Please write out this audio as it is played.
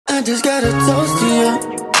I just gotta toast to you.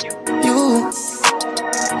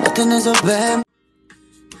 Nothing is so bad.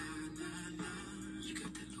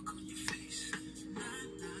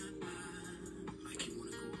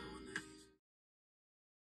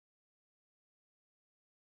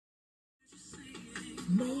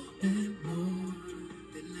 More and more,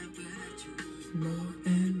 more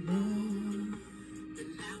and more.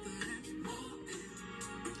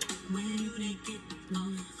 When we get the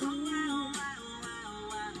blues.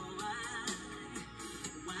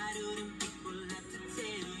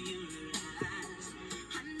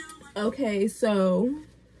 Okay, so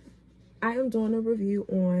I am doing a review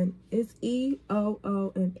on it's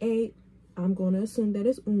EOO and 8. I'm going to assume that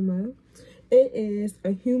it's Uma. It is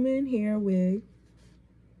a human hair wig.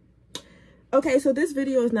 Okay, so this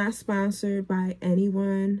video is not sponsored by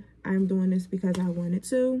anyone. I'm doing this because I wanted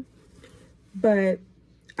to. But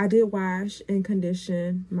I did wash and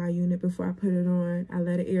condition my unit before I put it on. I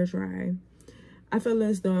let it air dry. I feel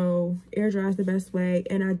as though air dry is the best way.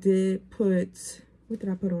 And I did put, what did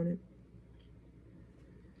I put on it?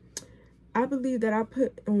 I believe that I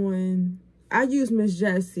put on, I used Miss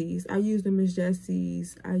Jessie's. I used the Miss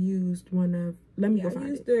Jessie's. I used one of, let me go find it.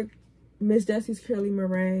 I used the Miss Jessie's Curly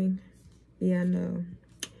Meringue. Yeah, I know.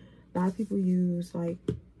 A lot of people use like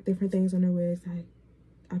different things on their wigs.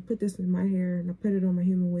 I put this in my hair and I put it on my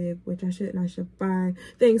human wig, which I shouldn't. I should buy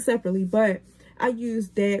things separately. But I use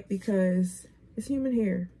that because it's human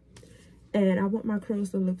hair. And I want my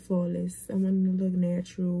curls to look flawless. I want them to look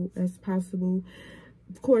natural as possible.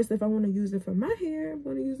 Of course, if I want to use it for my hair, I'm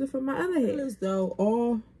going to use it for my other hair. Though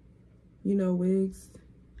all, you know, wigs,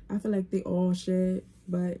 I feel like they all shed.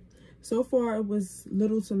 But so far, it was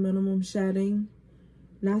little to minimum shedding.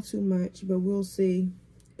 Not too much, but we'll see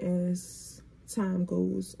as time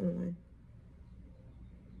goes on.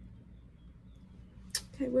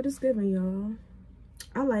 Okay, what is giving, y'all?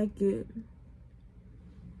 I like it.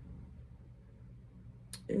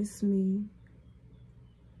 It's me.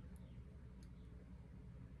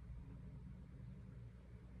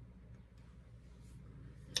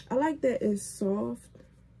 I like that it's soft.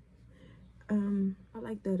 I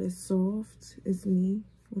like that it's soft. It's me.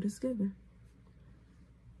 What it's giving.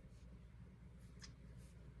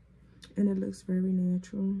 And it looks very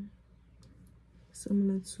natural.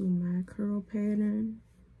 Similar to my curl pattern.